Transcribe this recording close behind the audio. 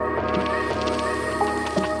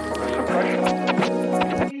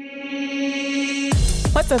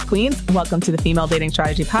What's up, queens? Welcome to the Female Dating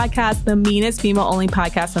Strategy Podcast, the meanest female-only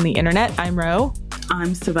podcast on the internet. I'm Ro.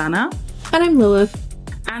 I'm Savannah. And I'm Lilith.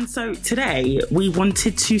 And so today we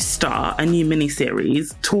wanted to start a new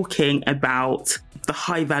mini-series talking about the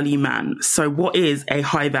high-value man. So what is a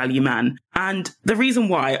high-value man? And the reason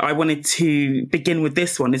why I wanted to begin with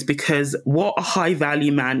this one is because what a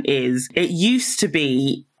high-value man is, it used to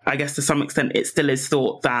be, I guess to some extent it still is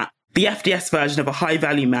thought that the FDS version of a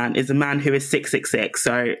high-value man is a man who is 6'6",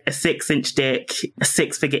 so a 6-inch dick, a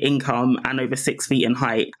six-figure income, and over 6 feet in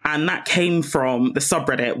height. And that came from the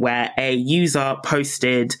subreddit where a user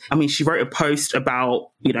posted, she wrote a post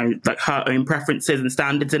about, like her own preferences and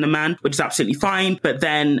standards in a man, which is absolutely fine. But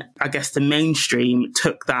then I guess the mainstream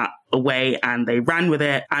took that away and they ran with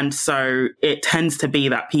it. And so it tends to be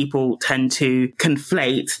that people tend to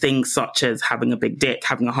conflate things such as having a big dick,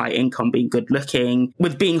 having a high income, being good looking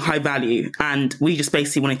with being high value. And we just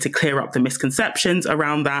basically wanted to clear up the misconceptions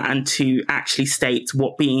around that and to actually state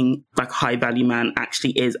what being like a high value man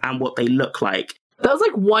actually is and what they look like. That was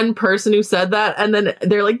like one person who said that, and then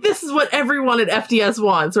they're like, this is what everyone at FDS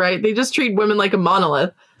wants, right? They just treat women like a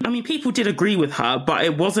monolith. People did agree with her, but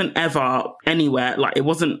it wasn't ever anywhere, like it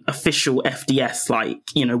wasn't official FDS,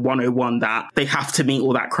 101 that they have to meet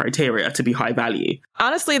all that criteria to be high value.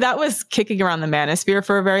 Honestly, that was kicking around the manosphere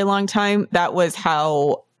for a very long time. That was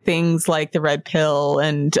how things like the red pill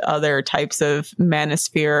and other types of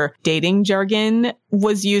manosphere dating jargon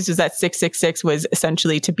was used, is that 666 was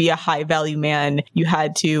essentially to be a high value man. You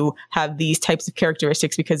had to have these types of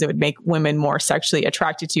characteristics because it would make women more sexually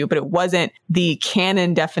attracted to you. But it wasn't the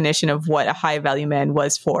canon definition of what a high value man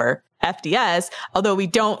was for FDS, although we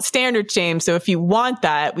don't standard shame. So if you want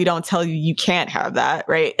that, we don't tell you you can't have that,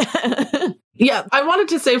 right? Yeah, I wanted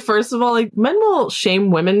to say, first of all, men will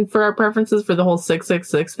shame women for our preferences for the whole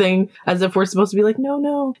 666 thing, as if we're supposed to be like,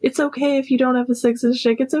 no, it's okay if you don't have a 6-inch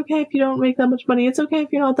dick. It's okay if you don't make that much money. It's okay if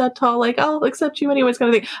you're not that tall. I'll accept you anyways,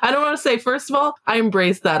 kind of thing. I don't want to say, first of all, I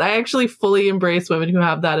embrace that. I actually fully embrace women who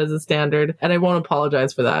have that as a standard, and I won't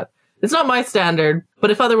apologize for that. It's not my standard,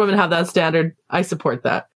 but if other women have that standard, I support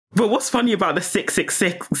that. But what's funny about the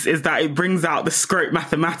 666 is that it brings out the scrote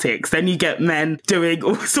mathematics. Then you get men doing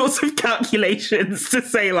all sorts of calculations to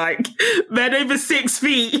say, men over 6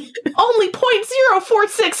 feet. Only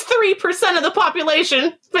 0.0463% of the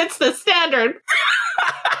population fits the standard.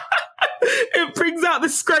 It brings out the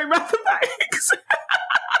scrote mathematics.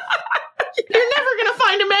 You're never gonna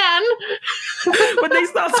find a man. When they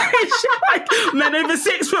start saying shit like men over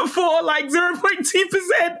 6'4",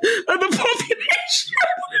 0.2% of the population.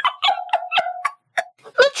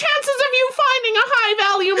 The chances of you finding a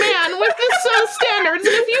high-value man with this standards,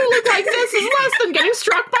 and if you look like this, is less than getting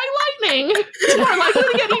struck by lightning. It's more likely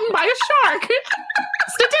to get eaten by a shark.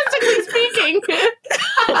 Statistically speaking.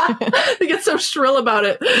 They get so shrill about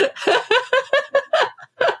it.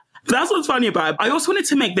 That's what's funny about it. I also wanted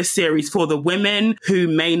to make this series for the women who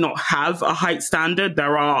may not have a height standard.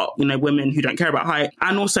 There are, women who don't care about height,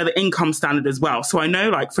 and also the income standard as well. So I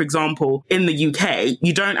know, for example, in the UK,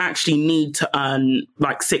 you don't actually need to earn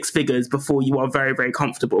 6 figures before you are very, very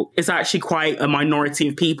comfortable. It's actually quite a minority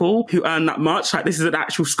of people who earn that much. This is an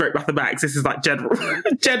actual scrote mathematics. This is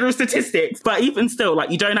general statistics. But even still,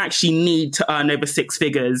 you don't actually need to earn over 6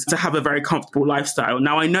 figures to have a very comfortable lifestyle.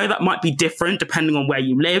 Now, I know that might be different depending on where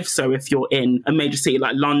you live. So if you're in a major city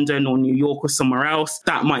like London or New York or somewhere else,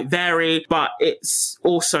 that might vary. But it's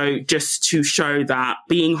also just to show that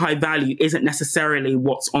being high value isn't necessarily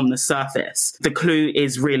what's on the surface. The clue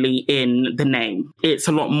is really in the name. It's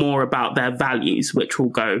a lot more about their values, which we'll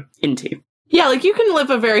go into. Yeah, you can live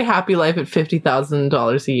a very happy life at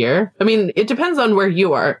 $50,000 a year. It depends on where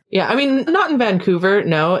you are. Yeah, not in Vancouver,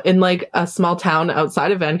 no. In a small town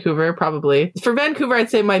outside of Vancouver, probably. For Vancouver, I'd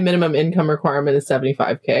say my minimum income requirement is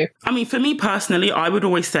 $75K. For me personally, I would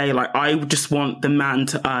always say I would just want the man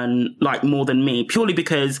to earn more than me, purely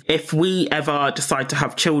because if we ever decide to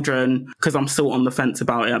have children, because I'm still on the fence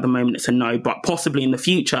about it at the moment, it's a no, but possibly in the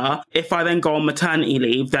future, if I then go on maternity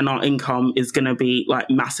leave, then our income is going to be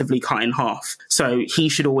massively cut in half. So he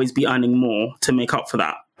should always be earning more to make up for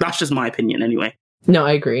that. That's just my opinion anyway. No,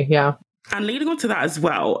 I agree. Yeah. And leading on to that as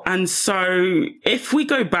well. And so if we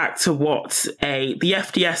go back to what the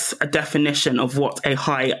FDS definition of what a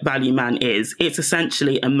high value man is, it's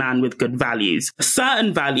essentially a man with good values.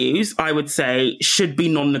 Certain values, I would say, should be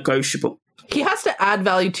non-negotiable. He has to add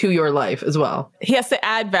value to your life as well. He has to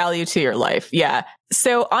add value to your life. Yeah.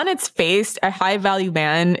 So on its face, a high value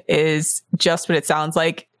man is just what it sounds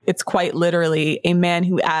like. It's quite literally a man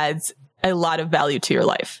who adds a lot of value to your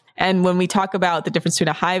life. And when we talk about the difference between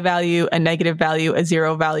a high value, a negative value, a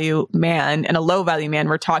zero value man, and a low value man,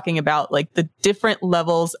 we're talking about like the different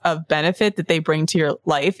levels of benefit that they bring to your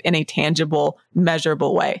life in a tangible,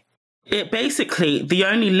 measurable way. It basically, the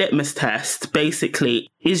only litmus test, basically,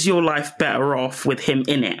 is your life better off with him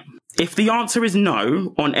in it? If the answer is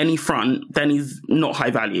no on any front, then he's not high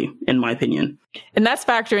value, in my opinion. And that's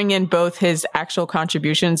factoring in both his actual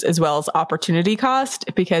contributions as well as opportunity cost,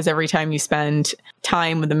 because every time you spend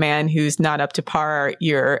time with a man who's not up to par,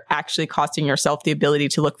 you're actually costing yourself the ability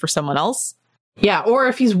to look for someone else. Yeah, or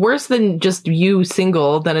if he's worse than just you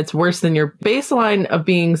single, then it's worse than your baseline of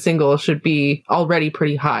being single should be already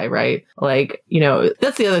pretty high, right? Like, you know,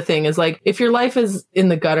 that's the other thing is like, if your life is in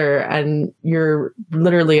the gutter and you're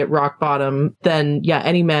literally at rock bottom, then yeah,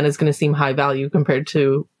 any man is going to seem high value compared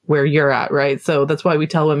to where you're at, right? So that's why we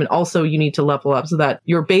tell women also you need to level up so that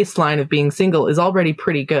your baseline of being single is already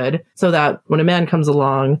pretty good so that when a man comes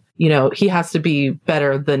along, you know, he has to be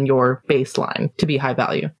better than your baseline to be high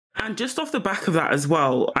value. And just off the back of that as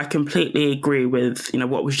well, I completely agree with, you know,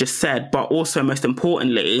 what was just said, but also most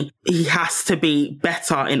importantly, he has to be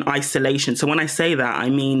better in isolation. So when I say that, I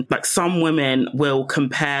mean, like some women will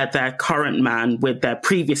compare their current man with their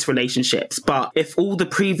previous relationships. But if all the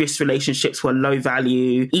previous relationships were low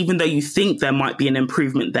value, even though you think there might be an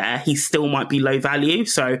improvement there, he still might be low value.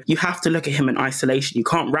 So you have to look at him in isolation. You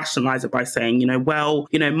can't rationalize it by saying, you know, well,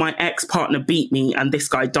 you know, my ex-partner beat me and this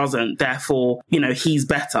guy doesn't, therefore, you know, he's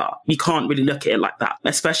better. You can't really look at it like that,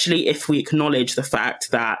 especially if we acknowledge the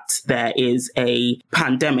fact that there is a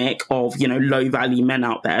pandemic of, you know, low value men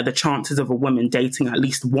out there. The chances of a woman dating at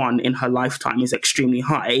least one in her lifetime is extremely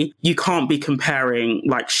high. You can't be comparing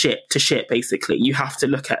like shit to shit, basically. You have to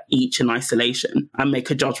look at each in isolation and make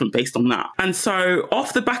a judgment based on that. And so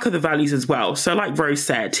off the back of the values as well. So like Rose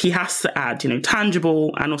said, he has to add, you know,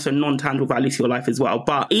 tangible and also non-tangible value to your life as well.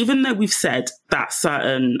 But even though we've said that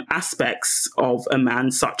certain aspects of a man,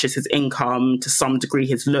 such as his income, to some degree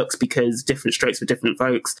his looks, because different strokes for different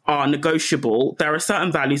folks, are negotiable, there are certain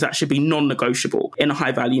values that should be non-negotiable in a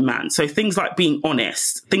high value man. So things like being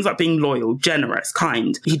honest, things like being loyal, generous,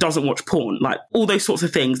 kind, he doesn't watch porn, like all those sorts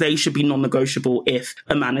of things, they should be non-negotiable if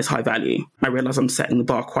a man is high value. I realize I'm setting the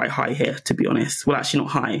bar quite high here, to be honest. Well, actually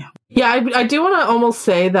not high. Yeah, I do want to almost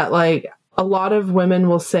say that like a lot of women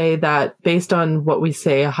will say that based on what we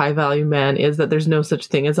say a high value man is, that there's no such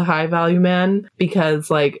thing as a high value man, because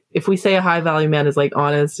like if we say a high value man is like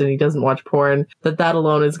honest and he doesn't watch porn, that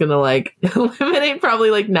alone is going to like eliminate probably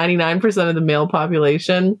like 99% of the male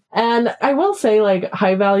population. And I will say like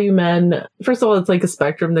high value men, first of all, it's like a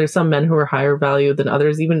spectrum. There's some men who are higher value than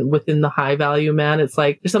others. Even within the high value man, it's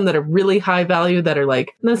like there's some that are really high value that are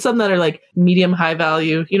like, and there's some that are like medium high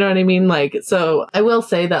value. You know what I mean? Like, so I will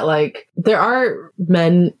say that like there are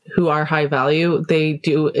men who are high value. They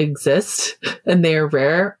do exist and they are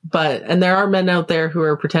rare, and there are men out there who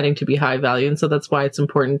are pretending to be high value. And so that's why it's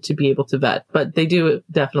important to be able to vet, but they do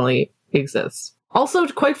definitely exist. Also,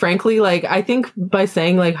 quite frankly, like I think by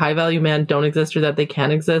saying like high value men don't exist or that they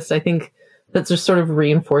can exist, I think that just sort of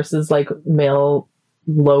reinforces like male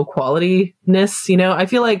low qualityness. You know, I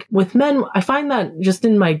feel like with men, I find that just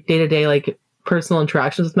in my day to day, like personal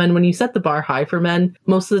interactions with men, when you set the bar high for men,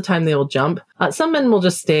 most of the time they will jump. Some men will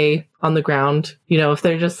just stay on the ground. You know, if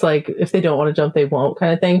they're just like, if they don't want to jump, they won't,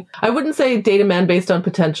 kind of thing. I wouldn't say date a man based on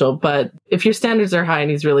potential, but if your standards are high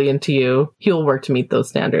and he's really into you, he'll work to meet those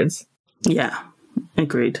standards. Yeah,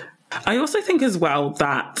 agreed. I also think as well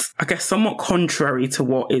that, I guess, somewhat contrary to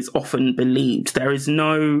what is often believed, there is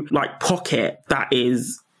no like pocket that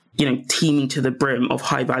is, you know, teeming to the brim of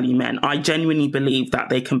high value men. I genuinely believe that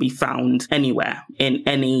they can be found anywhere, in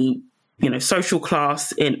any, you know, social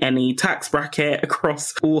class, in any tax bracket,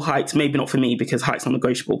 across all heights. Maybe not for me because height's not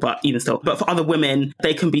negotiable, but even still. But for other women,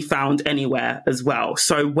 they can be found anywhere as well.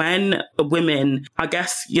 So when women, I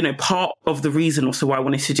guess, you know, part of the reason also why I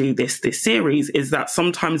wanted to do this series is that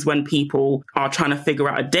sometimes when people are trying to figure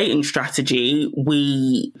out a dating strategy,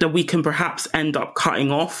 we can perhaps end up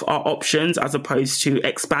cutting off our options as opposed to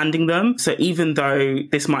expanding them. So even though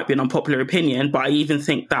this might be an unpopular opinion, but I even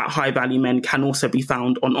think that high value men can also be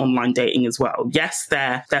found on online dating as well. Yes,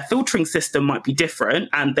 their filtering system might be different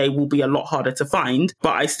and they will be a lot harder to find,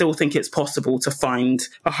 but I still think it's possible to find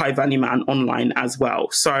a high value man online as well.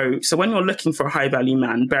 So when you're looking for a high value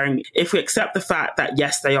man, if we accept the fact that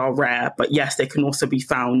yes, they are rare, but yes, they can also be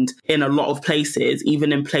found in a lot of places,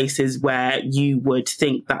 even in places where you would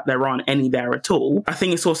think that there aren't any there at all, I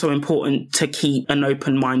think it's also important to keep an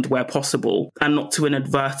open mind where possible and not to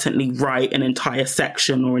inadvertently write an entire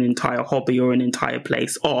section or an entire hobby or an entire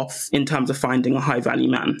place off in terms of finding a high value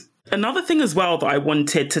man. Another thing as well that I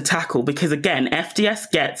wanted to tackle, because again, FDS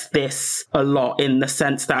gets this a lot in the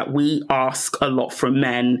sense that we ask a lot from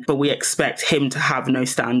men, but we expect him to have no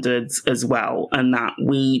standards as well. And that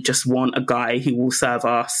we just want a guy who will serve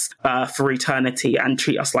us for eternity and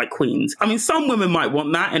treat us like queens. I mean, some women might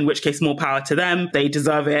want that, in which case more power to them. They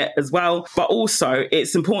deserve it as well. But also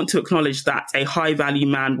it's important to acknowledge that a high value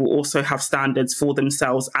man will also have standards for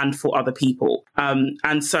themselves and for other people.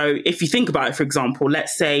 And so if you think about it, for example,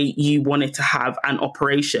 let's say you wanted to have an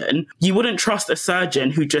operation, you wouldn't trust a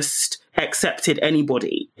surgeon who just accepted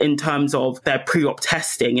anybody in terms of their pre-op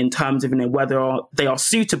testing, in terms of, whether they are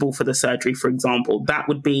suitable for the surgery, for example. That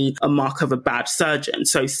would be a mark of a bad surgeon.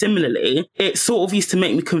 So similarly, it sort of used to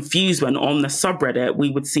make me confused when on the subreddit, we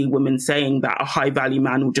would see women saying that a high value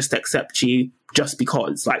man will just accept you just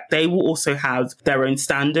because. Like, they will also have their own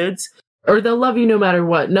standards. Or they'll love you no matter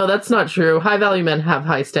what. No, that's not true. High value men have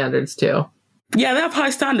high standards too. Yeah, they have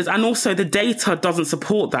high standards. And also the data doesn't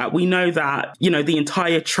support that. We know that, the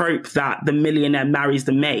entire trope that the millionaire marries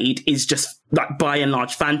the maid is just like by and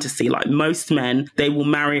large fantasy. Like, most men, they will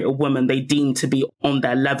marry a woman they deem to be on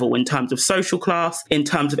their level in terms of social class, in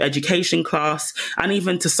terms of education class, and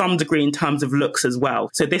even to some degree in terms of looks as well.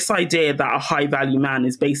 So this idea that a high value man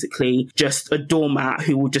is basically just a doormat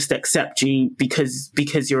who will just accept you because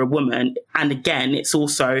you're a woman. And again, it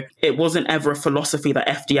wasn't ever a philosophy that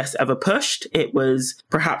FDS ever pushed. It was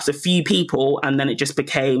perhaps a few people, and then it just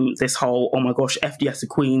became this whole, oh my gosh, FDS are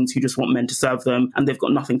queens who just want men to serve them and they've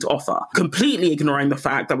got nothing to offer. Completely ignoring the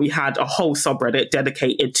fact that we had a whole subreddit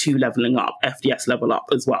dedicated to leveling up, FDS level up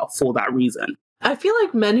as well, for that reason. I feel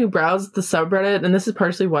like men who browse the subreddit, and this is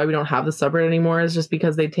partially why we don't have the subreddit anymore, is just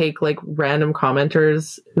because they take like random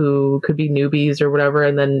commenters who could be newbies or whatever,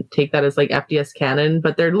 and then take that as like FDS canon,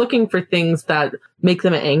 but they're looking for things that make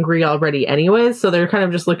them angry already anyways. So they're kind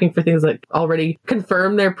of just looking for things that already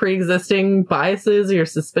confirm their pre-existing biases or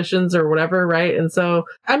suspicions or whatever, right? And so,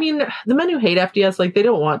 I mean, the men who hate FDS, like, they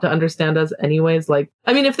don't want to understand us anyways. Like,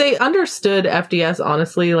 I mean, if they understood FDS,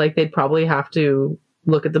 honestly, like, they'd probably have to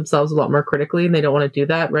look at themselves a lot more critically, and they don't want to do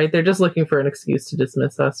that, right? They're just looking for an excuse to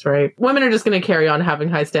dismiss us, right? Women are just going to carry on having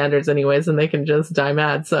high standards anyways, and they can just die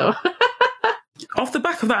mad, so... Off the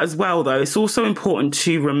back of that as well, though, it's also important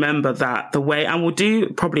to remember that the way, and we'll do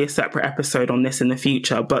probably a separate episode on this in the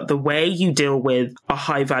future, but the way you deal with a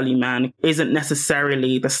high value man isn't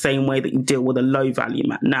necessarily the same way that you deal with a low value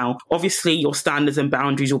man. Now, obviously your standards and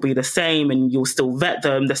boundaries will be the same and you'll still vet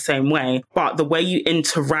them the same way, but the way you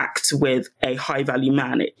interact with a high value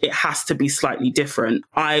man, it has to be slightly different.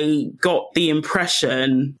 I got the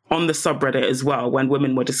impression on the subreddit as well, when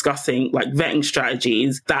women were discussing like vetting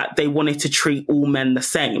strategies, that they wanted to treat all men the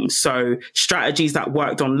same. So strategies that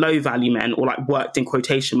worked on low value men, or like worked in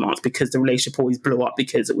quotation marks because the relationship always blew up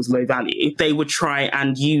because it was low value, they would try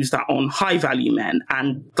and use that on high value men.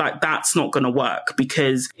 And like, that's not going to work,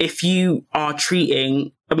 because if you are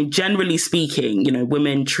treating, I mean, generally speaking,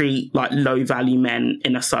 women treat like low value men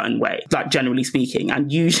in a certain way, like generally speaking, and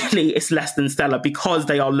usually it's less than stellar because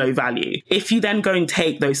they are low value. If you then go and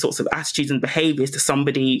take those sorts of attitudes and behaviors to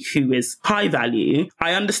somebody who is high value,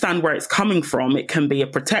 I understand where it's coming from. It can be a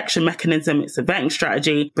protection mechanism, it's a vetting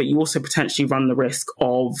strategy, but you also potentially run the risk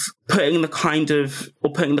of putting the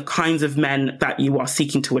kinds of men that you are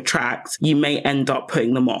seeking to attract, you may end up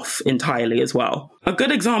putting them off entirely as well. A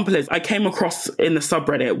good example is I came across in the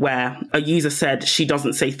subreddit where a user said she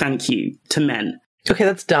doesn't say thank you to men. Okay,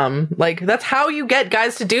 that's dumb. Like, that's how you get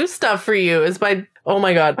guys to do stuff for you, is by, oh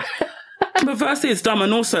my God. But firstly, it's dumb.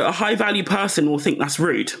 And also a high value person will think that's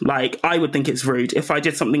rude. Like, I would think it's rude. If I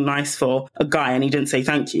did something nice for a guy and he didn't say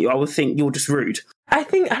thank you, I would think you're just rude. I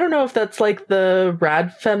don't know if that's like the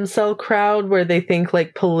rad femcel crowd, where they think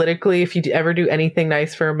like politically, if you ever do anything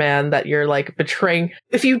nice for a man, that you're like betraying.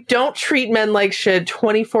 If you don't treat men like shit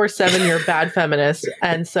 24/7, you're a bad feminist.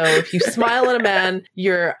 And so if you smile at a man,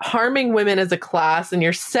 you're harming women as a class, and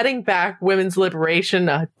you're setting back women's liberation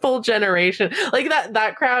a full generation. Like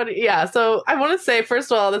that crowd. Yeah. So I want to say,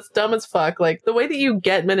 first of all, that's dumb as fuck. Like, the way that you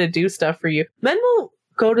get men to do stuff for you, men will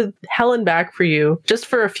go to hell and back for you just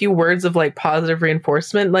for a few words of like positive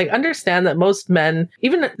reinforcement. Like, understand that most men,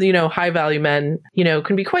 even, high value men,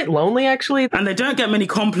 can be quite lonely actually. And they don't get many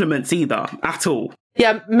compliments either at all.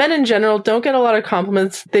 Yeah, men in general don't get a lot of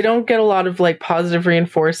compliments. They don't get a lot of like positive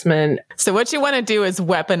reinforcement. So what you want to do is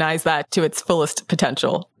weaponize that to its fullest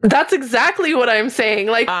potential. That's exactly what I'm saying.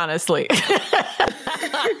 Like, honestly.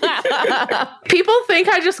 People think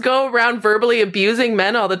I just go around verbally abusing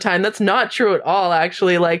men all the time. That's not true at all,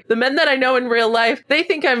 actually. Like, the men that I know in real life, they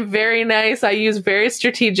think I'm very nice. I use very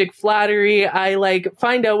strategic flattery. I like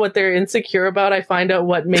find out what they're insecure about. I find out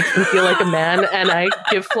what makes them feel like a man, and I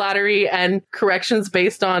give flattery and corrections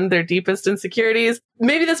based on their deepest insecurities.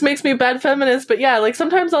 Maybe this makes me a bad feminist, but yeah, like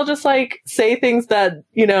sometimes I'll just like say things that,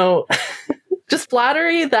 you know, just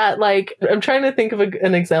flattery that like, I'm trying to think of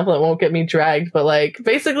an example that won't get me dragged, but like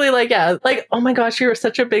basically like, yeah, like, oh my gosh, you're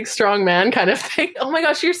such a big, strong man kind of thing. Oh my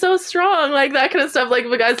gosh, you're so strong. Like that kind of stuff. Like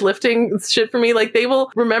if a guy's lifting shit for me, like they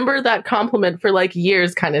will remember that compliment for like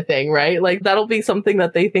years kind of thing, right? Like that'll be something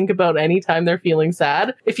that they think about anytime they're feeling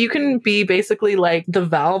sad. If you can be basically like the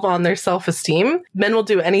valve on their self-esteem, men will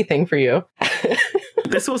do anything for you.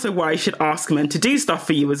 That's also why you should ask men to do stuff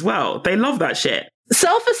for you as well. They love that shit.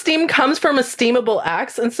 Self-esteem comes from esteemable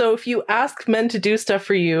acts. And so if you ask men to do stuff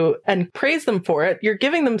for you and praise them for it, you're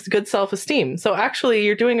giving them good self-esteem. So actually,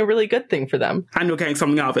 you're doing a really good thing for them. And you're getting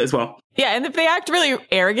something out of it as well. Yeah, and if they act really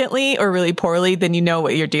arrogantly or really poorly, then you know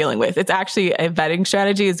what you're dealing with. It's actually a vetting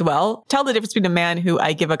strategy as well. Tell the difference between a man who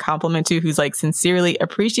I give a compliment to who's like sincerely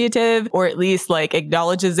appreciative or at least like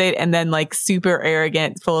acknowledges it, and then like super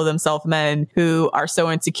arrogant, full of themselves men who are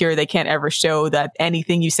so insecure they can't ever show that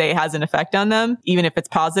anything you say has an effect on them, even if it's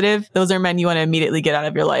positive. Those are men you want to immediately get out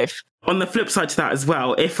of your life. On the flip side to that as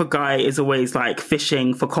well, if a guy is always like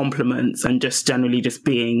fishing for compliments and just generally just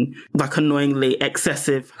being like annoyingly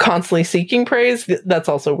excessive, constantly seeking praise, that's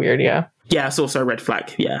also weird. Yeah. Yeah, it's also a red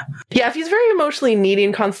flag. Yeah. Yeah, if he's very emotionally needy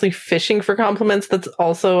and constantly fishing for compliments, that's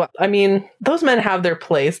also, I mean, those men have their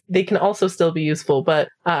place. They can also still be useful, but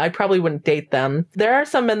I probably wouldn't date them. There are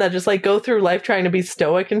some men that just like go through life trying to be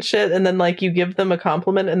stoic and shit, and then like you give them a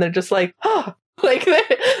compliment and they're just like, oh, like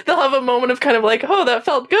they'll have a moment of kind of like, oh, that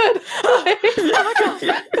felt good. Oh my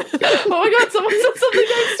god. Oh my god, someone said something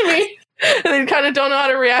nice to me. And they kind of don't know how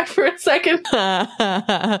to react for a second.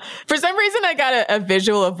 For some reason, I got a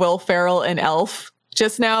visual of Will Ferrell and Elf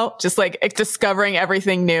just now, just like discovering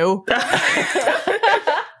everything new.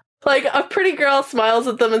 Like a pretty girl smiles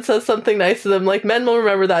at them and says something nice to them. Like men will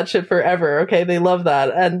remember that shit forever. Okay, they love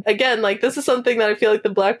that. And again, like this is something that I feel like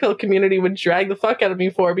the black pill community would drag the fuck out of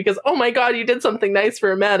me for, because oh my god, you did something nice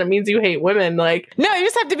for a man. It means you hate women. Like no, you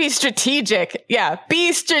just have to be strategic. Yeah,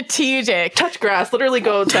 be strategic. Touch grass. Literally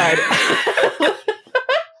go outside.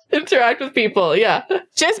 Interact with people. Yeah.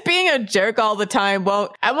 Just being a jerk all the time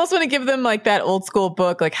won't. I almost want to give them like that old school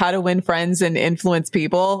book, like How to Win Friends and Influence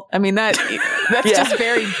People. I mean, that's yeah. Just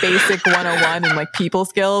very basic 101 and like people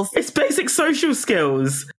skills. It's basic social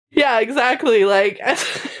skills. Yeah, exactly. Like,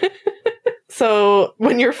 so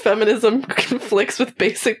when your feminism conflicts with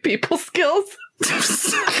basic people skills.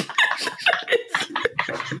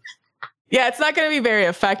 Yeah, it's not going to be very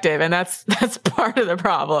effective, and that's part of the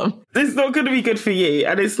problem. It's not going to be good for you,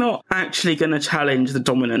 and it's not actually going to challenge the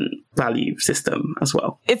dominant value system as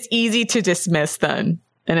well. It's easy to dismiss then,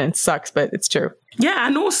 and it sucks, but it's true. Yeah,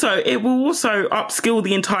 and also it will also upskill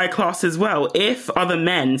the entire class as well. If other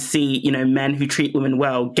men see, you know, men who treat women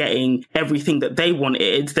well getting everything that they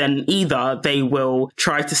wanted, then either they will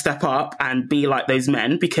try to step up and be like those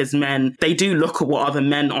men, because men, they do look at what other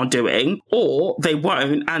men are doing, or they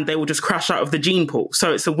won't and they will just crash out of the gene pool.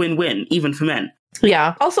 So it's a win-win, even for men.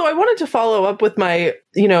 Yeah. Also, I wanted to follow up with my,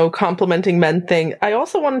 you know, complimenting men thing. I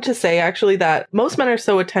also wanted to say actually that most men are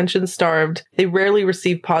so attention starved. They rarely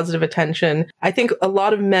receive positive attention. I think a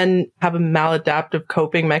lot of men have a maladaptive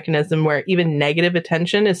coping mechanism where even negative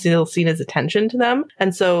attention is still seen as attention to them.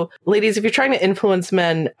 And so, ladies, if you're trying to influence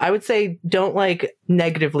men, I would say don't like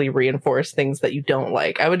negatively reinforce things that you don't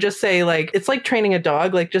like. I would just say like, it's like training a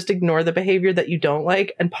dog, like just ignore the behavior that you don't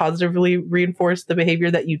like and positively reinforce the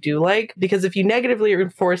behavior that you do like. Because if you negatively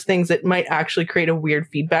reinforce things, it might actually create a weird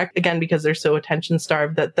feedback, again, because they're so attention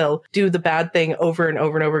starved that they'll do the bad thing over and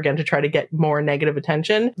over and over again to try to get more negative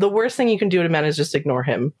attention. The worst thing you can do to men is just ignore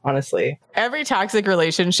him, honestly. Every toxic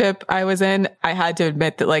relationship I was in, I had to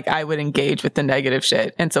admit that like I would engage with the negative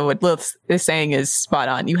shit. And so what Lilith is saying is spot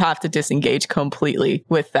on. You have to disengage completely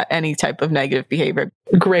with that, any type of negative behavior.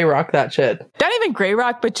 Gray rock that shit. Not even gray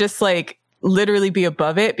rock, but just like literally be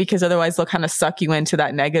above it, because otherwise they'll kind of suck you into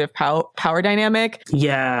that negative power dynamic.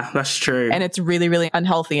 Yeah, that's true. And it's really, really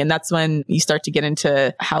unhealthy. And that's when you start to get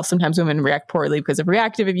into how sometimes women react poorly because of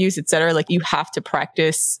reactive abuse, etc. Like, you have to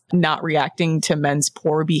practice not reacting to men's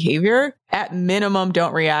poor behavior. At minimum,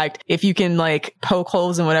 don't react. If you can like poke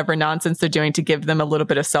holes in whatever nonsense they're doing to give them a little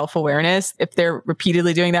bit of self-awareness, if they're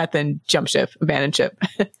repeatedly doing that, then jump ship, abandon ship.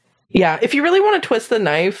 Yeah, if you really want to twist the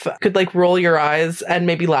knife, could like roll your eyes and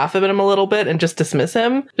maybe laugh at him a little bit and just dismiss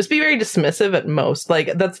him. Just be very dismissive at most.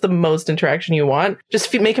 Like, that's the most interaction you want.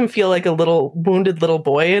 Just make him feel like a little wounded little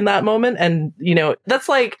boy in that moment. And, you know, that's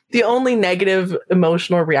like the only negative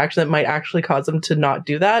emotional reaction that might actually cause him to not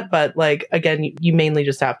do that. But like, again, you mainly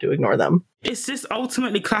just have to ignore them. It's just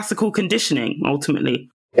ultimately classical conditioning, ultimately.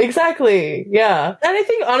 Exactly. Yeah. And I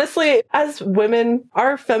think, honestly, as women,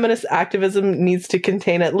 our feminist activism needs to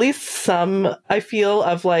contain at least some, I feel,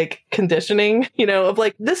 of like conditioning, you know, of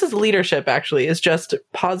like, this is leadership, actually, is just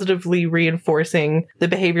positively reinforcing the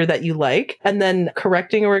behavior that you like and then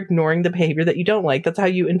correcting or ignoring the behavior that you don't like. That's how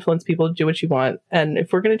you influence people to do what you want. And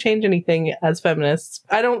if we're going to change anything as feminists,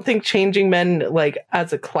 I don't think changing men like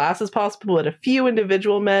as a class is possible, but a few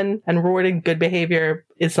individual men and rewarding good behavior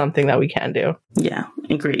is something that we can do. Yeah,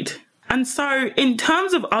 agreed. And so in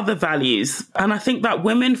terms of other values, and I think that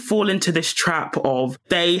women fall into this trap of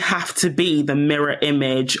they have to be the mirror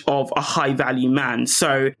image of a high value man.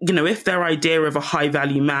 So, you know, if their idea of a high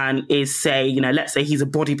value man is, say, you know, let's say he's a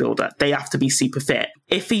bodybuilder, they have to be super fit.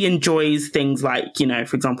 If he enjoys things like, you know,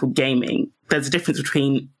 for example, gaming, there's a difference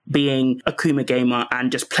between being a Kuma gamer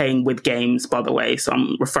and just playing with games, by the way. So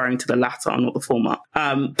I'm referring to the latter, not the former.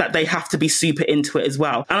 That they have to be super into it as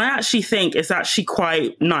well. And I actually think it's actually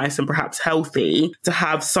quite nice and perhaps healthy to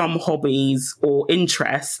have some hobbies or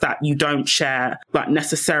interests that you don't share like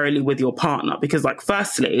necessarily with your partner. Because like,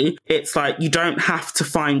 firstly, it's like you don't have to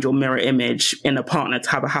find your mirror image in a partner to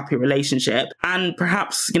have a happy relationship. And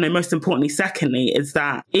perhaps, you know, most importantly, secondly, is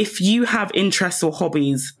that if you have interests or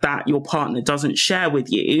hobbies that your partner doesn't share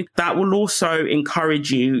with you, that will also encourage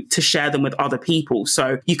you to share them with other people.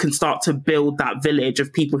 So you can start to build that village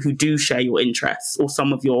of people who do share your interests or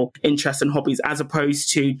some of your interests and hobbies, as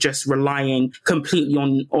opposed to just relying completely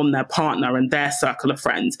on their partner and their circle of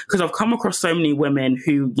friends. Because I've come across so many women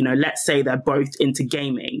who, you know, let's say they're both into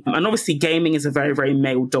gaming. And obviously gaming is a very, very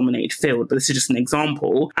male dominated field, but this is just an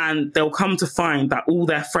example. And they'll come to find that all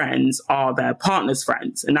their friends are their partner's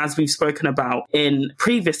friends. And as we've spoken about in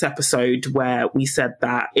previous episode, where we said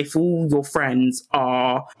that if all your friends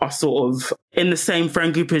are sort of in the same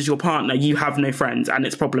friend group as your partner, you have no friends, and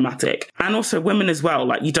it's problematic. And also women as well,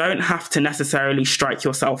 like, you don't have to necessarily strike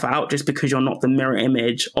yourself out just because you're not the mirror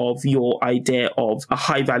image of your idea of a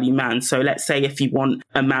high value man. So let's say if you want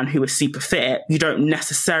a man who is super fit, you don't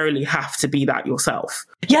necessarily have to be that yourself.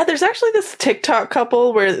 Yeah, there's actually this TikTok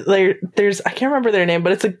couple where there's, I can't remember their name,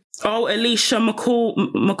 but it's a... Oh, Alicia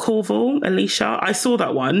McCorville. Alicia. I saw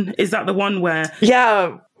that one. Is that the one where...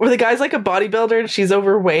 Yeah, where the guy's like a bodybuilder and she's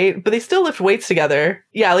overweight, but they still lift weights together.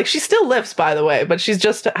 Yeah, like she still lifts, by the way, but she's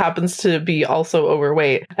just happens to be also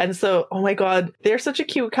overweight. And so, oh my God, they're such a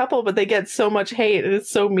cute couple, but they get so much hate and it's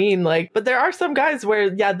so mean. Like, but there are some guys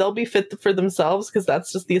where, yeah, they'll be fit for themselves because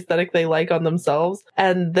that's just the aesthetic they like on themselves.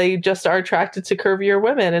 And they just are attracted to curvier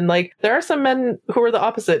women. And like, there are some men who are the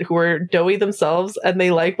opposite, who are doughy themselves and they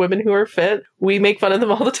like women who are fit. We make fun of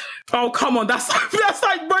them all the time. Oh, come on. That's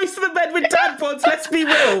like most of the men with dad bods. Let's be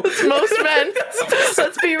real. It's most men.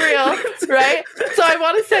 Let's be real, right? So I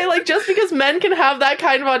want to say, like, just because men can have that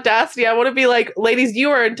kind of audacity, I want to be like, ladies,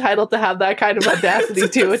 you are entitled to have that kind of audacity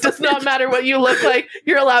too. It does not matter what you look like.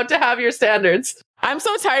 You're allowed to have your standards. I'm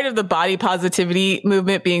so tired of the body positivity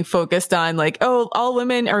movement being focused on like, oh, all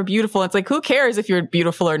women are beautiful. It's like, who cares if you're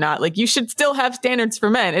beautiful or not? Like, you should still have standards for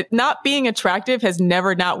men. Not being attractive has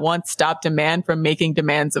never, not once stopped a man from making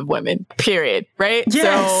demands of women, period. Right?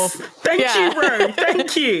 Yes. So, Thank you, bro.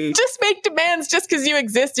 Thank you. Just make demands just because you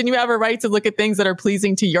exist and you have a right to look at things that are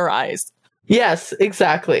pleasing to your eyes. Yes,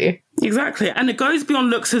 exactly. Exactly. And it goes beyond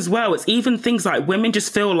looks as well. It's even things like women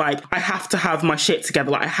just feel like I have to have my shit together.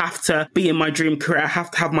 Like I have to be in my dream career. I have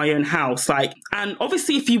to have my own house. Like, and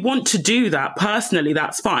obviously if you want to do that personally,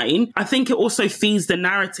 that's fine. I think it also feeds the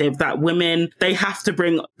narrative that women, they have to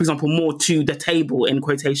bring, for example, more to the table in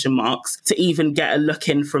quotation marks to even get a look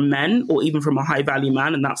in from men or even from a high value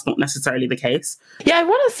man. And that's not necessarily the case. Yeah, I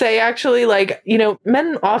want to say actually, like, you know,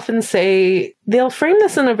 men often say, they'll frame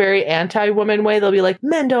this in a very anti-woman way. They'll be like,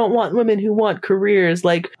 men don't want want women who want careers.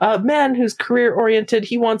 Like a man who's career oriented,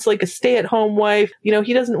 he wants like a stay-at-home wife. You know,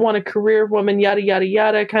 he doesn't want a career woman, yada, yada,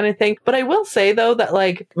 yada kind of thing. But I will say though that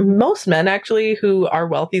like most men actually who are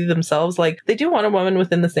wealthy themselves, like they do want a woman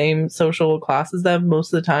within the same social class as them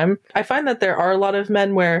most of the time. I find that there are a lot of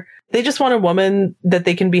men where they just want a woman that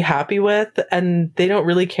they can be happy with, and they don't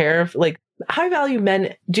really care if, like, high value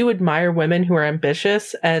men do admire women who are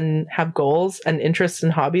ambitious and have goals and interests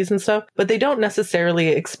and hobbies and stuff, but they don't necessarily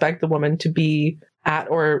expect the woman to be at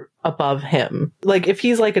or above him. Like if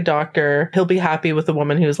he's like a doctor, he'll be happy with a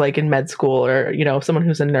woman who's like in med school, or, you know, someone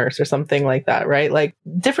who's a nurse or something like that, right? Like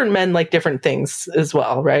different men like different things as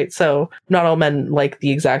well, right? So not all men like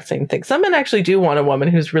the exact same thing. Some men actually do want a woman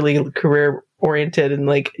who's really career oriented and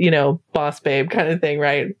like, you know, boss babe kind of thing,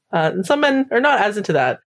 right? And some men are not as into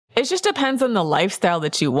that. It just depends on the lifestyle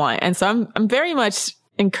that you want. And so I'm very much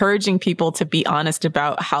encouraging people to be honest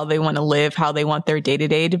about how they want to live, how they want their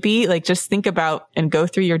day-to-day to be. Like, just think about and go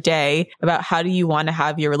through your day about how do you want to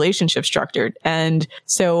have your relationship structured. And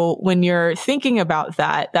so when you're thinking about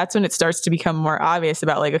that, that's when it starts to become more obvious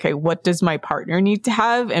about like, okay, what does my partner need to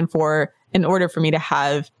have? And in order for me to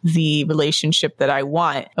have the relationship that I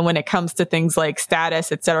want. And when it comes to things like status,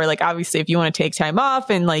 et cetera, like obviously if you want to take time off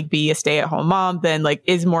and like be a stay-at-home mom, then like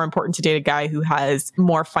is more important to date a guy who has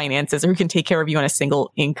more finances or who can take care of you on a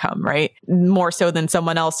single income, right? More so than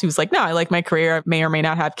someone else who's like, no, I like my career, I may or may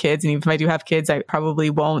not have kids. And even if I do have kids, I probably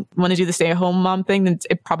won't want to do the stay-at-home mom thing. Then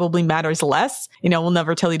it probably matters less. You know, we'll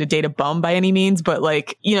never tell you to date a bum by any means, but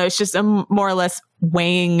like, you know, it's just a more or less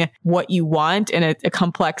weighing what you want and a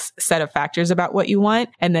complex set of factors about what you want,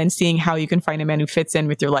 and then seeing how you can find a man who fits in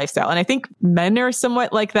with your lifestyle. And I think men are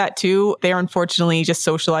somewhat like that too. They're unfortunately just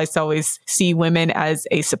socialized to always see women as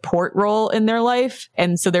a support role in their life.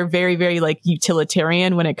 And so they're very, very like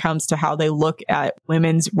utilitarian when it comes to how they look at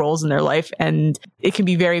women's roles in their life. And it can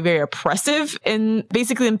be very, very oppressive. And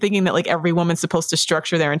basically I'm thinking that like every woman's supposed to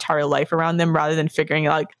structure their entire life around them rather than figuring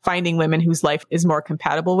out like finding women whose life is more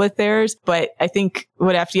compatible with theirs. But I think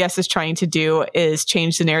what FDS is trying to do is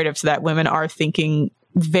change the narrative so that women are thinking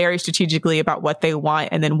very strategically about what they want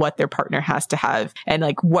and then what their partner has to have and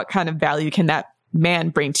like what kind of value can that man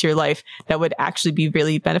bring to your life that would actually be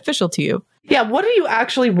really beneficial to you. Yeah, what do you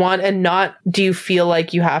actually want, and not do you feel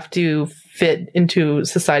like you have to fit into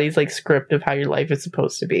society's like script of how your life is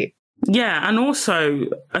supposed to be? Yeah, and also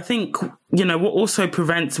I think, you know, what also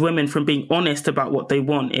prevents women from being honest about what they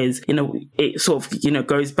want is, you know, it sort of, you know,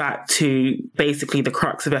 goes back to basically the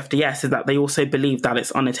crux of FDS is that they also believe that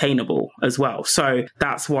it's unattainable as well. So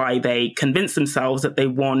that's why they convince themselves that they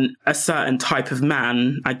want a certain type of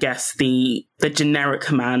man, I guess the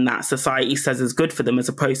generic man that society says is good for them, as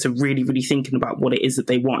opposed to really, really thinking about what it is that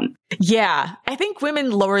they want. Yeah, I think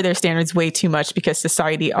women lower their standards way too much because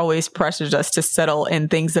society always pressures us to settle in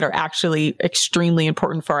things that are actually extremely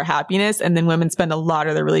important for our happiness. And then women spend a lot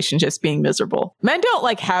of their relationships being miserable. Men don't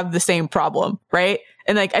like have the same problem, right?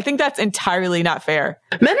 And like, I think that's entirely not fair.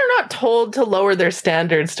 Men are not told to lower their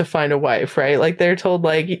standards to find a wife, right? Like they're told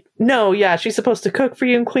like, no, yeah, she's supposed to cook for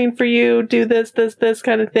you and clean for you, do this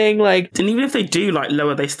kind of thing. Like, and even if they do like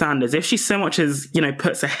lower their standards, if she so much as, you know,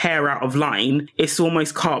 puts a hair out of line, it's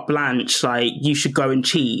almost carte blanche, like you should go and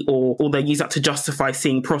cheat, or they use that to justify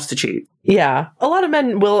seeing prostitute. Yeah. A lot of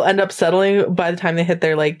men will end up settling by the time they hit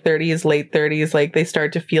their like 30s, late 30s. Like they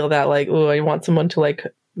start to feel that like, oh, I want someone to like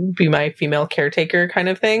be my female caretaker kind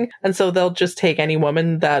of thing. And so they'll just take any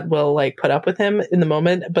woman that will like put up with him in the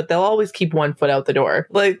moment, but they'll always keep one foot out the door.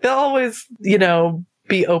 Like they'll always, you know,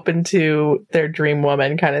 be open to their dream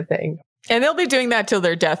woman kind of thing. And they'll be doing that till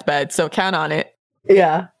their deathbed. So count on it.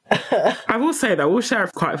 Yeah. I will say that I will share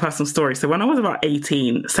quite a personal story. So when I was about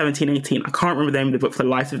 17, 18, I can't remember the name of the book for the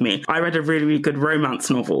life of me. I read a really, really good romance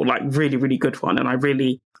novel, like really, really good one. And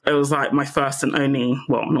it was like my first and only,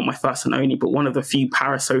 well, not my first and only, but one of the few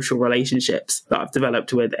parasocial relationships that I've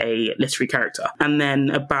developed with a literary character. And then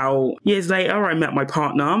about years later, I met my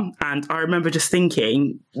partner, and I remember just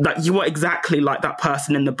thinking that you were exactly like that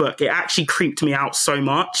person in the book. It actually creeped me out so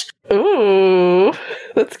much. Ooh,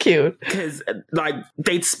 that's cute. Because like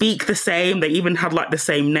they'd speak the same, they even had like the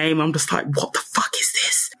same name. I'm just like, what the fuck is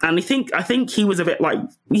this? And I think he was a bit like,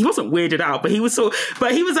 he wasn't weirded out, but he was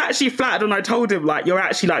actually flattered when I told him like, you're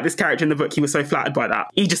actually like this character in the book. He was so flattered by that.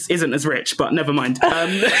 He just isn't as rich, but never mind.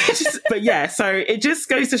 But yeah, so it just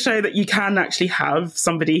goes to show that you can actually have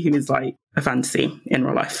somebody who is like a fantasy in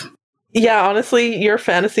real life. Yeah, honestly, your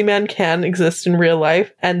fantasy man can exist in real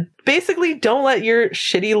life. And basically, don't let your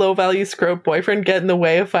shitty, low-value scrope boyfriend get in the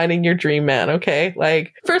way of finding your dream man, okay?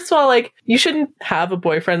 Like, first of all, like, you shouldn't have a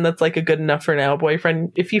boyfriend that's like a good enough for now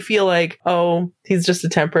boyfriend. If you feel like, oh, he's just a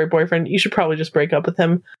temporary boyfriend, you should probably just break up with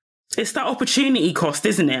him. It's that opportunity cost,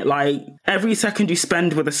 isn't it? Like, every second you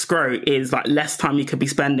spend with a scrote is like less time you could be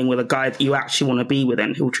spending with a guy that you actually want to be with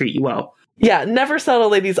and who'll treat you well. Yeah, never settle,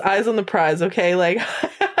 ladies. Eyes on the prize, okay? Like,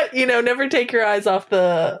 never take your eyes off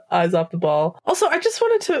the ball. Also, I just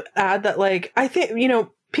wanted to add that, like, I think,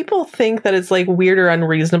 people think that it's like weird or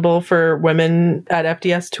unreasonable for women at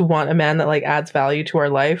FDS to want a man that like adds value to our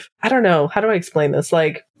life. I don't know. How do I explain this?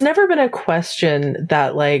 Like, it's never been a question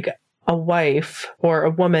that like a wife or a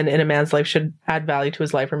woman in a man's life should add value to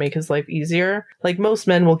his life or make his life easier. Like, most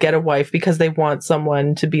men will get a wife because they want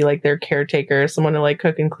someone to be like their caretaker, someone to like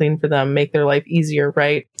cook and clean for them, make their life easier,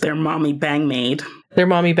 right? Their mommy bang maid. Their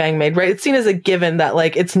mommy bang maid, right? It's seen as a given that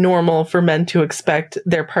like it's normal for men to expect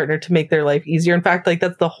their partner to make their life easier. In fact, like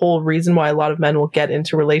that's the whole reason why a lot of men will get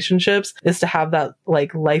into relationships, is to have that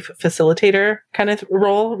like life facilitator kind of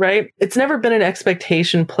role, right? It's never been an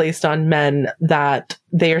expectation placed on men that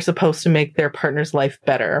they are supposed to make their partner's life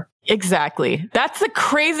better. Exactly. That's the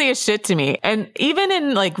craziest shit to me. And even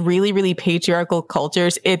in like really, really patriarchal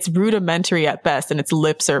cultures, it's rudimentary at best and it's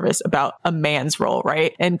lip service about a man's role,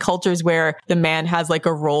 right? And cultures where the man has like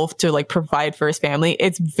a role to like provide for his family,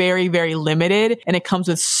 it's very, very limited. And it comes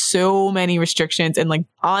with so many restrictions and like,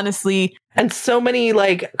 honestly, and so many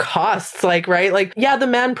like costs, like, right? Like, yeah, the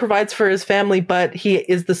man provides for his family, but he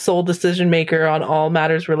is the sole decision maker on all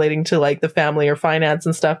matters relating to like the family or finance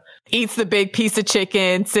and stuff. Eats the big piece of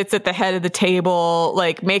chicken, sits at the head of the table,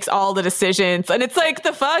 like makes all the decisions. And it's like,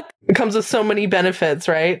 the fuck? It comes with so many benefits,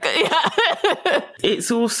 right? Yeah.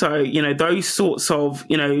 It's also, those sorts of,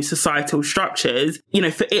 societal structures,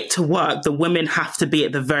 for it to work, the women have to be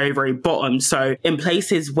at the very, very bottom. So in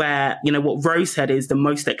places where, what Rose said is the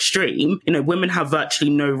most extreme, women have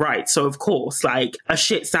virtually no rights. So of course, like a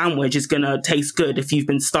shit sandwich is going to taste good if you've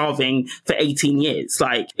been starving for 18 years.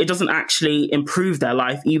 Like, it doesn't actually improve their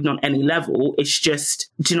life even on any level. It's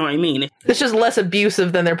just, do you know what I mean? It's just less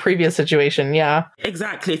abusive than their previous situation. Yeah,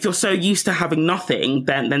 exactly. If you're so used to having nothing,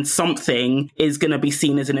 then something is going to be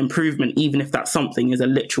seen as an improvement, even if that something is a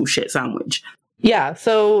literal shit sandwich. Yeah.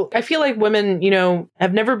 So I feel like women,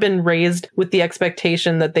 have never been raised with the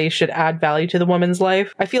expectation that they should add value to the woman's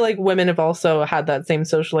life. I feel like women have also had that same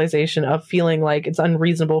socialization of feeling like it's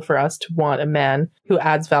unreasonable for us to want a man who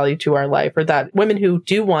adds value to our life, or that women who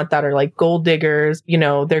do want that are like gold diggers,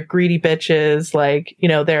 they're greedy bitches, like,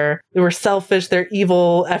 they were selfish, they're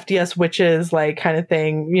evil FDS witches, like kind of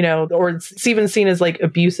thing, or it's even seen as like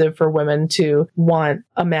abusive for women to want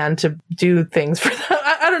a man to do things for them.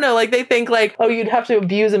 I don't know, like they think like, oh, you'd have to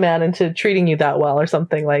abuse a man into treating you that well or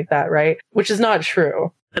something like that, right? Which is not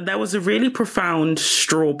true. There was a really profound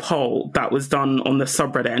straw poll that was done on the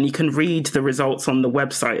subreddit, and you can read the results on the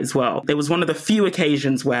website as well. There was one of the few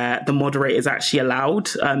occasions where the moderators actually allowed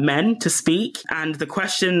men to speak, and the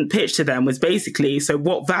question pitched to them was basically, so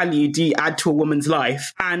what value do you add to a woman's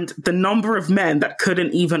life? And the number of men that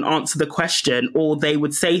couldn't even answer the question, or they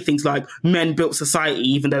would say things like, men built society,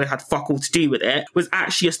 even though they had fuck all to do with it, was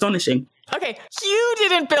actually astonishing. Okay, you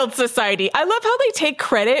didn't build society. I love how they take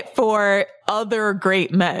credit for other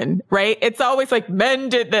great men, right? It's always like, men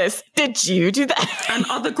did this. Did you do that? And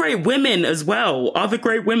other great women as well. Other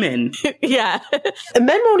great women. Yeah. And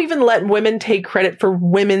men won't even let women take credit for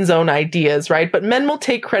women's own ideas, right? But men will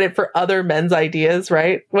take credit for other men's ideas,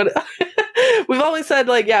 right? We've always said,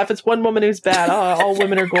 like, yeah, if it's one woman who's bad, all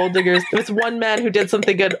women are gold diggers. If it's one man who did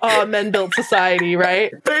something good, men built society,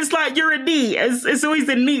 right? But it's like, you're a NEET. It's always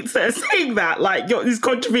the NEETs that are saying that, like, you're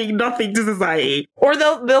contributing nothing to society. Or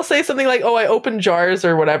they'll say something like, oh, I open jars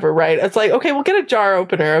or whatever, right? It's like, okay, well, get a jar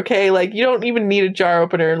opener, okay? Like, you don't even need a jar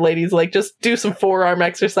opener, ladies. Like, just do some forearm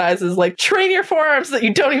exercises. Like, train your forearms so that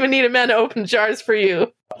you don't even need a man to open jars for you.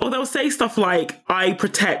 Or they'll say stuff like, I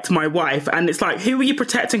protect my wife. And it's like, who are you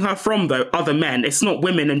protecting her from, though? Other men. It's not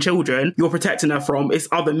women and children you're protecting her from. It's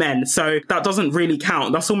other men. So that doesn't really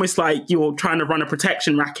count. That's almost like you're trying to run a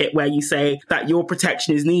protection racket where you say that your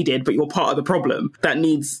protection is needed, but you're part of the problem that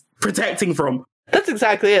needs protecting from. That's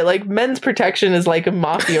exactly it. Like, men's protection is like a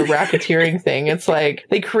mafia racketeering thing. It's like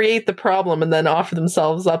they create the problem and then offer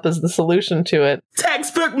themselves up as the solution to it.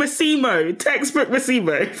 Textbook Massimo.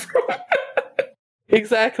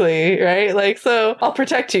 Exactly, right? Like, so I'll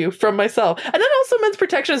protect you from myself. And then also men's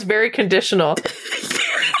protection is very conditional.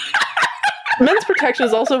 Men's protection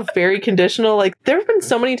is also very conditional. Like, there have been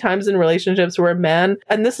so many times in relationships where a man,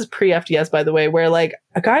 and this is pre-FDS, by the way, where like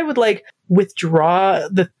a guy would like withdraw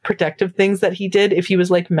the protective things that he did if he was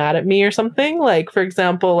like mad at me or something. Like, for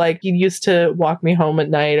example, like he used to walk me home at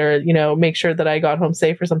night or, make sure that I got home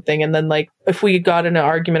safe or something. And then like if we got in an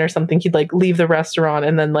argument or something, he'd like leave the restaurant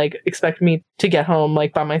and then like expect me to get home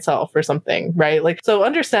like by myself or something, right? Like, so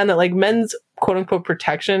understand that like men's quote unquote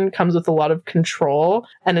protection comes with a lot of control,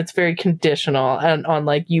 and it's very conditional and on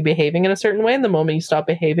like you behaving in a certain way. And the moment you stop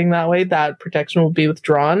behaving that way, that protection will be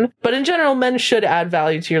withdrawn. But in general, men should add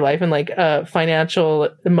value to your life in like a financial,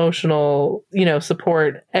 emotional,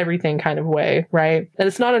 support, everything kind of way, right? And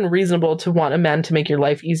it's not unreasonable to want a man to make your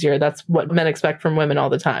life easier. That's what men expect from women all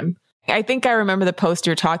the time. I think I remember the post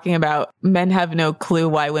you're talking about. Men have no clue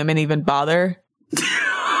why women even bother.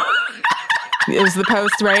 It was the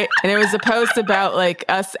post, right? And it was a post about like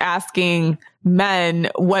us asking men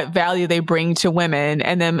what value they bring to women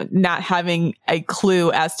and them not having a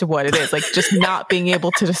clue as to what it is, like just not being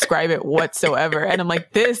able to describe it whatsoever. And I'm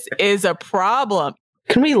like, this is a problem.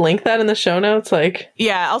 Can we link that in the show notes?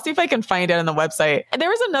 Yeah, I'll see if I can find it on the website. There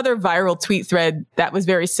was another viral tweet thread that was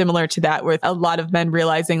very similar to that, with a lot of men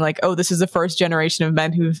realizing like, oh, this is the first generation of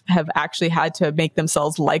men who have actually had to make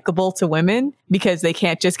themselves likable to women because they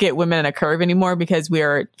can't just get women on a curve anymore because we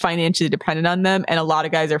are financially dependent on them. And a lot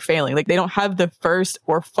of guys are failing. Like they don't have the first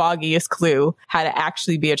or foggiest clue how to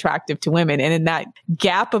actually be attractive to women. And in that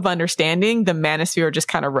gap of understanding, the manosphere just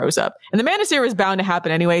kind of rose up. And the manosphere is bound to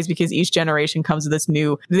happen anyways because each generation comes with this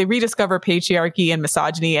they rediscover patriarchy and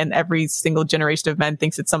misogyny, and every single generation of men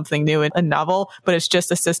thinks it's something new and novel, but it's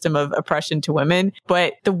just a system of oppression to women.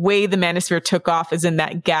 But the way the manosphere took off is in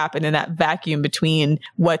that gap and in that vacuum between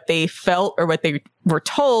what they felt or what they were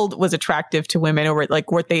told was attractive to women, or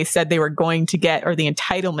like what they said they were going to get, or the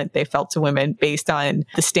entitlement they felt to women based on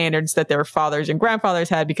the standards that their fathers and grandfathers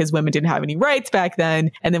had because women didn't have any rights back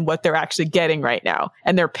then, and then what they're actually getting right now.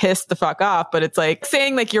 And they're pissed the fuck off, but it's like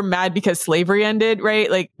saying like you're mad because slavery ended,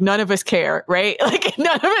 right? Like none of us care, right? Like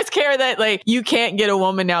none of us care that like you can't get a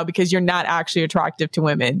woman now because you're not actually attractive to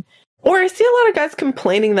women. Or I see a lot of guys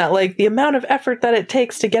complaining that like the amount of effort that it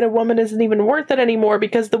takes to get a woman isn't even worth it anymore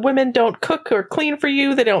because the women don't cook or clean for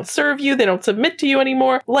you. They don't serve you. They don't submit to you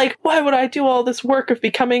anymore. Like, why would I do all this work of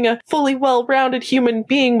becoming a fully well-rounded human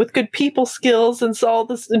being with good people skills and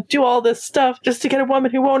do all this stuff just to get a woman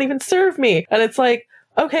who won't even serve me? And it's like,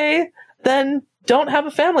 okay, then don't have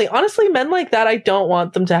a family. Honestly, men like that, I don't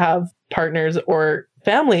want them to have partners or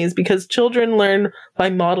families because children learn by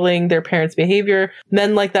modeling their parents' behavior.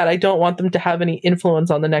 Men like that, I don't want them to have any influence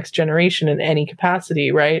on the next generation in any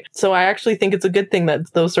capacity, right? So I actually think it's a good thing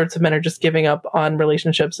that those sorts of men are just giving up on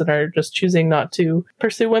relationships and are just choosing not to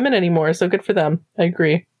pursue women anymore. So good for them. I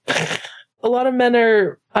agree. A lot of men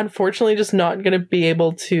are unfortunately just not going to be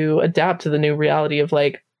able to adapt to the new reality of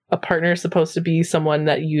like a partner is supposed to be someone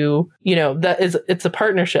that it's a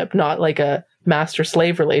partnership, not like a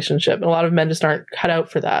master-slave relationship. And a lot of men just aren't cut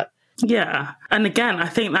out for that. Yeah. And again, I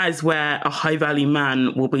think that is where a high-value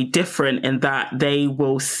man will be different in that they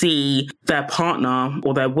will see their partner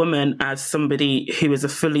or their woman as somebody who is a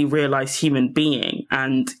fully realized human being,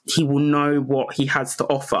 and he will know what he has to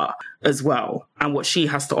offer as well and what she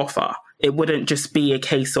has to offer. It wouldn't just be a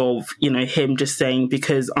case of, him just saying,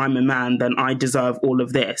 because I'm a man, then I deserve all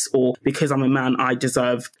of this, or because I'm a man, I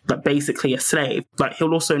deserve basically a slave. Like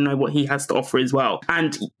he'll also know what he has to offer as well.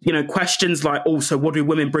 And, questions like, oh, so what do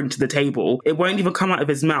women bring to the table? It won't even come out of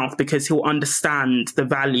his mouth because he'll understand the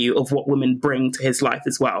value of what women bring to his life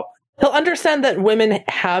as well. He'll understand that women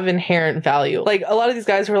have inherent value. Like a lot of these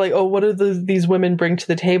guys who are like, oh, what do these women bring to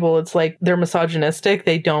the table? It's like they're misogynistic.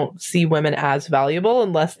 They don't see women as valuable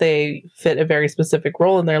unless they fit a very specific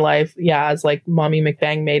role in their life. Yeah, as like mommy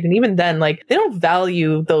McBang maid. And even then, like they don't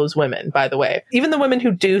value those women, by the way. Even the women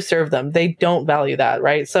who do serve them, they don't value that,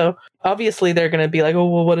 right? So obviously they're going to be like, oh,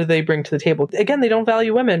 well, what do they bring to the table? Again, they don't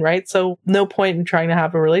value women, right? So no point in trying to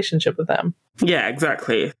have a relationship with them. Yeah,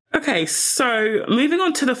 exactly. Okay, so moving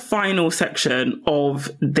on to the final section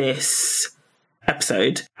of this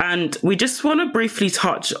episode. And we just want to briefly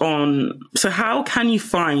touch on, so how can you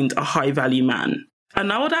find a high value man?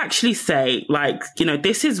 And I would actually say,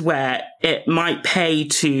 this is where it might pay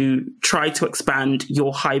to try to expand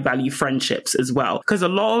your high value friendships as well. Because a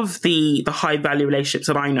lot of the high value relationships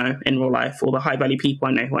that I know in real life, or the high value people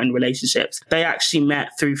I know who are in relationships, they actually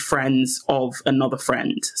met through friends of another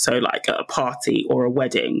friend. So like at a party or a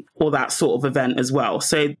wedding or that sort of event as well.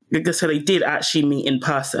 So they did actually meet in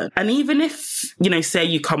person. And even if, say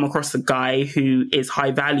you come across a guy who is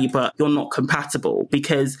high value, but you're not compatible,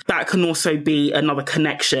 because that can also be another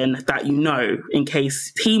connection that in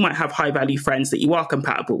case he might have high value friends that you are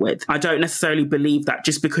compatible with. I don't necessarily believe that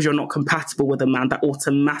just because you're not compatible with a man that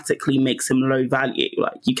automatically makes him low value.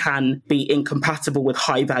 Like you can be incompatible with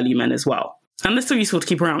high value men as well. And they're still useful to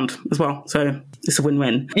keep around as well. So it's a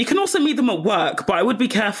win-win. You can also meet them at work, but I would be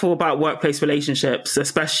careful about workplace relationships,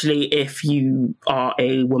 especially if you are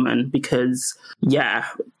a woman, because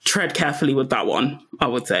tread carefully with that one, I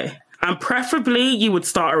would say. And preferably you would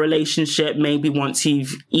start a relationship maybe once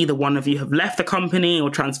either one of you have left the company or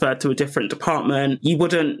transferred to a different department. You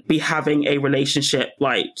wouldn't be having a relationship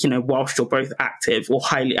like, whilst you're both active or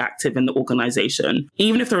highly active in the organization.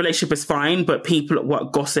 Even if the relationship is fine, but people at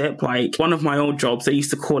work gossip, like one of my old jobs, they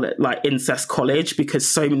used to call it like incest college because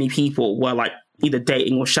so many people were like either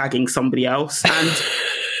dating or shagging somebody else. And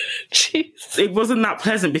jeez. It wasn't that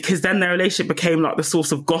pleasant because then their relationship became like the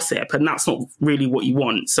source of gossip, and that's not really what you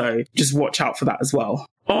want. So just watch out for that as well.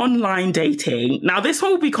 Online dating. Now, this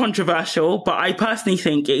one will be controversial, but I personally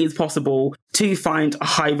think it is possible to find a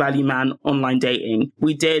high value man online dating.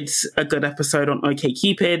 We did a good episode on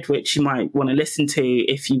OkCupid, which you might want to listen to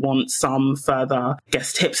if you want some further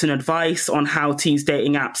tips and advice on how to use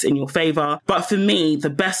dating apps in your favor. But for me, the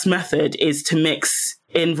best method is to mix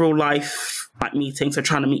in real life like meetings, so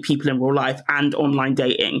trying to meet people in real life, and online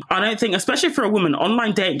dating. I don't think, especially for a woman,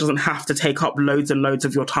 online dating doesn't have to take up loads and loads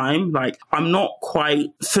of your time. Like, I'm not quite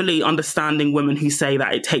fully understanding women who say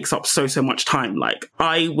that it takes up so much time. Like,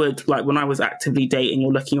 I would, like when I was actively dating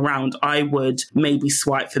or looking around, I would maybe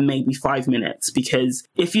swipe for maybe 5 minutes, because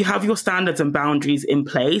if you have your standards and boundaries in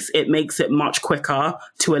place, it makes it much quicker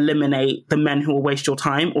to eliminate the men who will waste your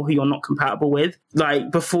time or who you're not compatible with,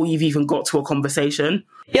 like before you've even got to a conversation.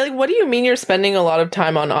 Yeah, like, what do you mean you're spending a lot of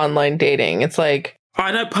time on online dating? It's like...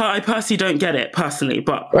 I personally don't get it, personally,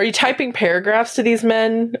 but... Are you typing paragraphs to these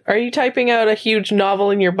men? Are you typing out a huge novel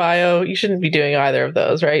in your bio? You shouldn't be doing either of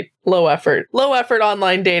those, right? Low effort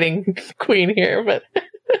online dating queen here, but...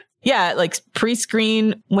 Yeah, like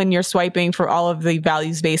pre-screen when you're swiping for all of the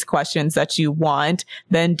values-based questions that you want,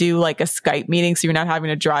 then do like a Skype meeting so you're not having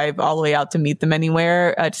to drive all the way out to meet them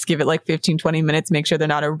anywhere. Just give it like 15, 20 minutes, make sure they're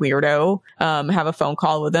not a weirdo. Have a phone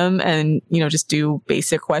call with them and, just do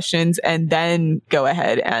basic questions and then go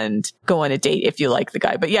ahead and go on a date if you like the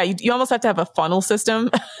guy. But yeah, you almost have to have a funnel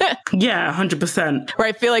system. Yeah, 100%. Where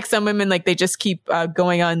I feel like some women, like they just keep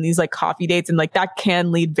going on these like coffee dates, and like that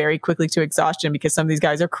can lead very quickly to exhaustion because some of these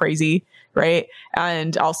guys are crazy, right?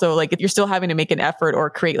 And also, like, if you're still having to make an effort or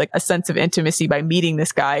create like a sense of intimacy by meeting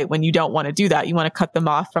this guy when you don't want to do that, you want to cut them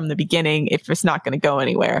off from the beginning if it's not going to go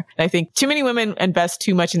anywhere. And I think too many women invest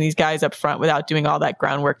too much in these guys up front without doing all that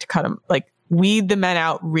groundwork to cut them, like weed the men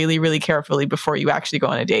out really, really carefully before you actually go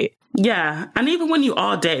on a date. Yeah. And even when you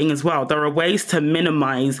are dating as well, there are ways to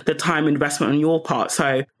minimize the time investment on your part.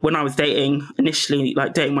 So when I was dating initially,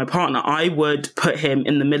 like dating my partner, I would put him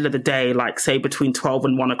in the middle of the day, like say between 12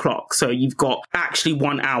 and 1 o'clock. So you've got actually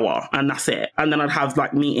 1 hour and that's it. And then I'd have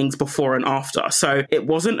like meetings before and after. So it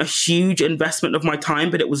wasn't a huge investment of my time,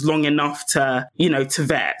 but it was long enough to, to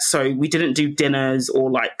vet. So we didn't do dinners or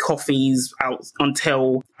like coffees out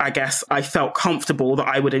until I guess I felt comfortable that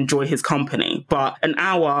I would enjoy his company. But an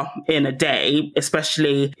hour in a day,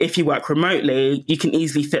 especially if you work remotely, you can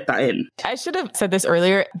easily fit that in. I should have said this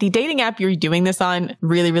earlier. The dating app you're doing this on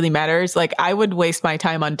really, really matters. Like, I would waste my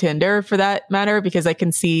time on Tinder for that matter, because I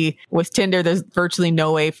can see with Tinder, there's virtually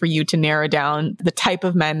no way for you to narrow down the type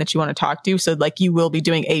of men that you want to talk to. So like you will be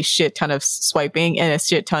doing a shit ton of swiping and a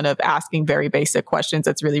shit ton of asking very basic questions.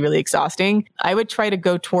 That's really, really exhausting. I would try to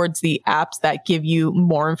go towards the apps that give you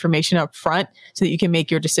more information up front so that you can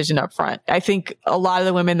make your decision up front. I think a lot of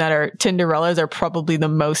the women that are Tinderellas are probably the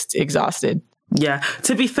most exhausted. Yeah.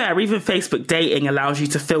 To be fair, even Facebook dating allows you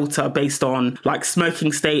to filter based on like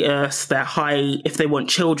smoking status, their height, if they want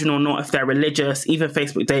children or not, if they're religious. Even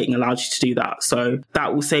Facebook dating allows you to do that. So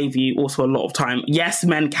that will save you also a lot of time. Yes,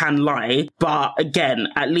 men can lie, but again,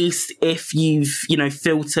 at least if you've,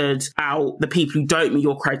 filtered out the people who don't meet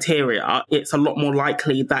your criteria, it's a lot more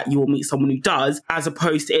likely that you will meet someone who does, as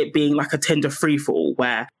opposed to it being like a Tinder free-for-all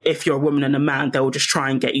where if you're a woman and a man, they'll just try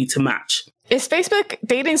and get you to match. Is Facebook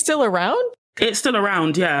dating still around? It's still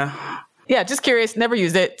around, yeah. Yeah, just curious. Never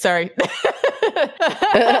used it. Sorry.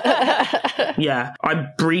 Yeah, I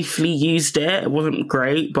briefly used it. It wasn't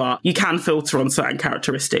great, but you can filter on certain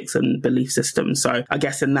characteristics and belief systems. So I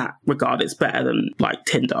guess in that regard, it's better than like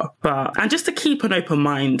Tinder. And just to keep an open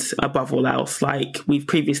mind above all else, like we've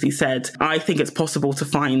previously said, I think it's possible to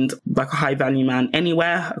find like a high value man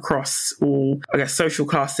anywhere across all, I guess, social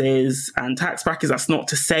classes and tax brackets. That's not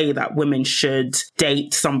to say that women should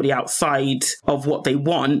date somebody outside of what they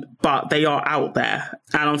want, but they are out there.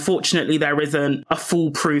 And unfortunately, there isn't a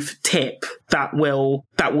foolproof tip that will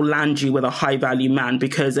land you with a high value man,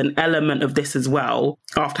 because an element of this as well,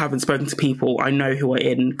 after having spoken to people I know who are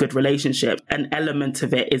in good relationship, an element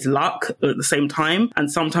of it is luck at the same time.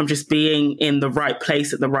 And sometimes just being in the right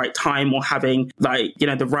place at the right time, or having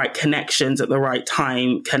the right connections at the right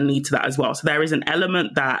time, can lead to that as well. So there is an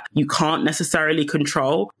element that you can't necessarily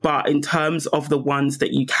control, but in terms of the ones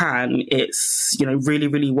that you can, it's, really,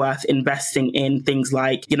 really worth investing in things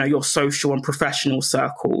like, your social and professional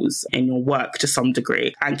circles, in your work to some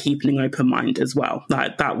degree, and keeping an open mind as well.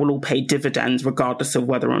 That will all pay dividends regardless of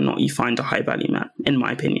whether or not you find a high value man, in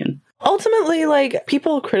my opinion. Ultimately,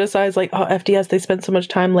 people criticize FDS, they spend so much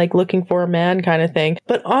time looking for a man kind of thing.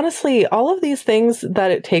 But honestly, all of these things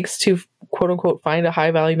that it takes to quote unquote find a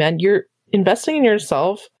high value man, you're investing in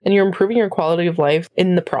yourself and you're improving your quality of life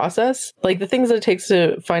in the process. The things that it takes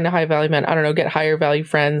to find a high value man, I don't know, get higher value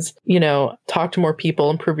friends, talk to more people,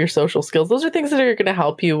 improve your social skills. Those are things that are going to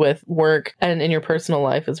help you with work and in your personal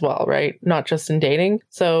life as well, right? Not just in dating.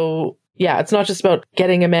 So yeah, it's not just about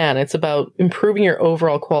getting a man. It's about improving your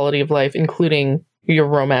overall quality of life, including your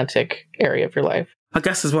romantic area of your life. I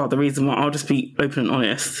guess as well, the reason why, I'll just be open and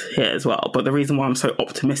honest here as well, but the reason why I'm so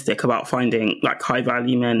optimistic about finding high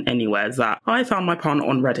value men anywhere is that I found my partner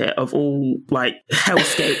on Reddit, of all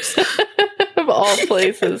hellscapes. Of all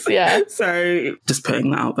places, yeah. So just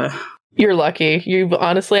putting that out there. You're lucky.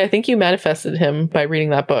 I think you manifested him by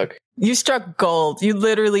reading that book. You struck gold. You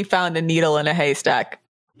literally found a needle in a haystack.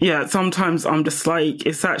 Yeah, sometimes I'm just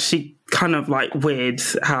it's actually kind of weird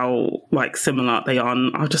how similar they are.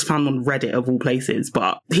 And I just found on Reddit of all places,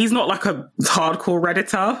 but he's not a hardcore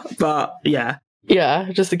Redditor, but yeah.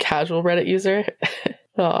 Yeah, just a casual Reddit user.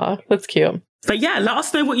 Aw, that's cute. But yeah, let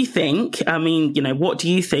us know what you think. I mean, what do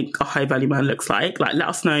you think a high value man looks like? Let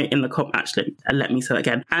us know in the actually, let me say that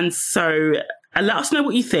again. And so let us know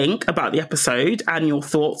what you think about the episode and your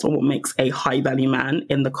thoughts on what makes a high value man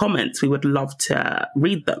in the comments. We would love to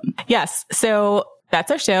read them. Yes. So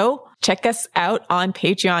that's our show. Check us out on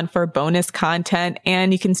Patreon for bonus content,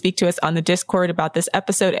 and you can speak to us on the Discord about this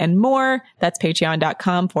episode and more. That's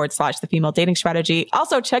patreon.com/The Female Dating Strategy.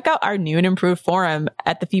 Also, check out our new and improved forum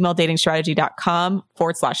at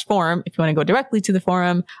thefemaledatingsstrategy.com/forum if you want to go directly to the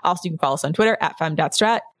forum. Also, you can follow us on Twitter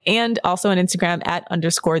 @fem.strat and also on Instagram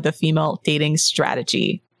 @_the female dating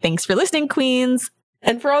strategy. Thanks for listening, queens.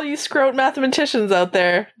 And for all you scrote mathematicians out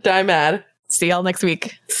there, die mad. See y'all next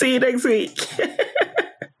week. See you next week.